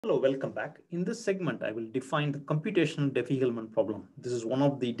Hello, welcome back. In this segment, I will define the computational Diffie-Hellman problem. This is one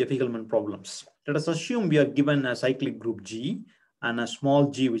of the Diffie-Hellman problems. Let us assume we are given a cyclic group G and a small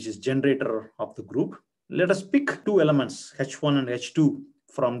g, which is generator of the group. Let us pick two elements, H1 and H2,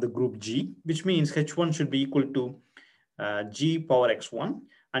 from the group G, which means H1 should be equal to G power X1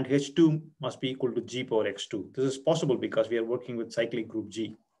 and H2 must be equal to G power X2. This is possible because we are working with cyclic group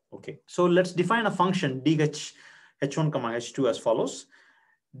G. Okay, so let's define a function dh H1 comma H2 as follows.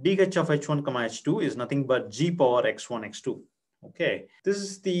 dh of H1 comma H2 is nothing but G power X1 X2. Okay, this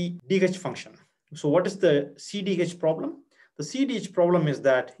is the dh function. So what is the CDH problem? The CDH problem is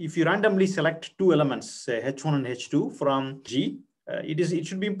that if you randomly select two elements, say H1 and H2 from G, it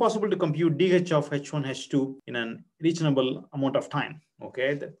should be impossible to compute dh of H1 H2 in a reasonable amount of time.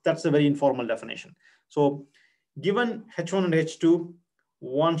 Okay, that's a very informal definition. So given H1 and H2,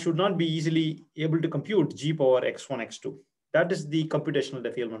 one should not be easily able to compute G power X1 X2. That is the computational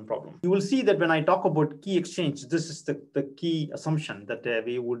Diffie-Hellman problem. You will see that when I talk about key exchange, this is the key assumption that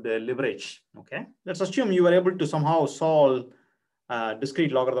we would leverage. Okay, let's assume you were able to somehow solve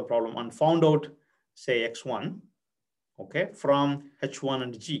discrete logarithm problem and found out, say, X1, okay, from H1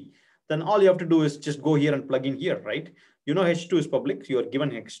 and G. Then all you have to do is just go here and plug in here, right? You know H2 is public. You are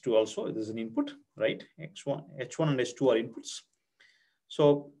given X2 also. This is an input, right? H1 and H2 are inputs.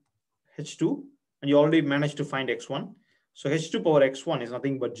 So H2, and you already managed to find X1. So H2 power X1 is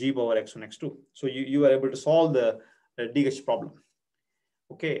nothing but G power X1 X2. So you are able to solve the DH problem.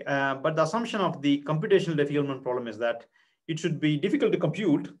 Okay, but the assumption of the computational Diffie-Hellman problem is that it should be difficult to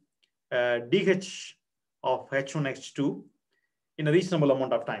compute DH of H1 H2 in a reasonable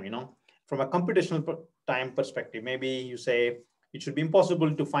amount of time. You know, from a computational time perspective, maybe you say it should be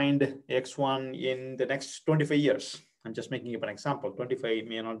impossible to find X1 in the next 25 years. I'm just making up an example. 25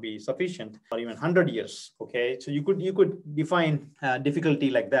 may not be sufficient, or even 100 years. Okay, so you could define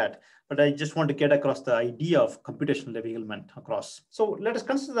difficulty like that. But I just want to get across the idea of computational Diffie-Hellman across. So let us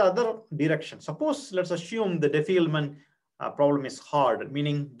consider the other direction. Suppose let's assume the Diffie-Hellman problem is hard,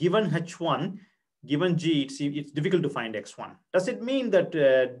 meaning given H1, given G, it's difficult to find X1. Does it mean that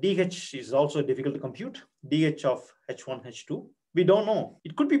DH is also difficult to compute? DH of H1, H2? We don't know.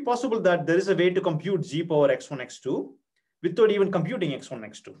 It could be possible that there is a way to compute G power X1, X2 without even computing X1,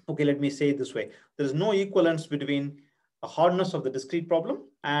 X2. Okay, let me say it this way. There is no equivalence between the hardness of the discrete problem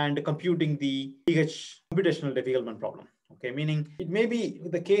and computing the DH computational Diffie-Hellman problem. Okay, meaning it may be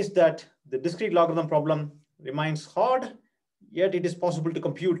the case that the discrete logarithm problem remains hard, yet it is possible to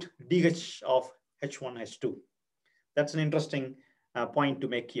compute DH of H1, H2. That's an interesting point to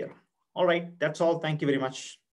make here. All right, that's all. Thank you very much.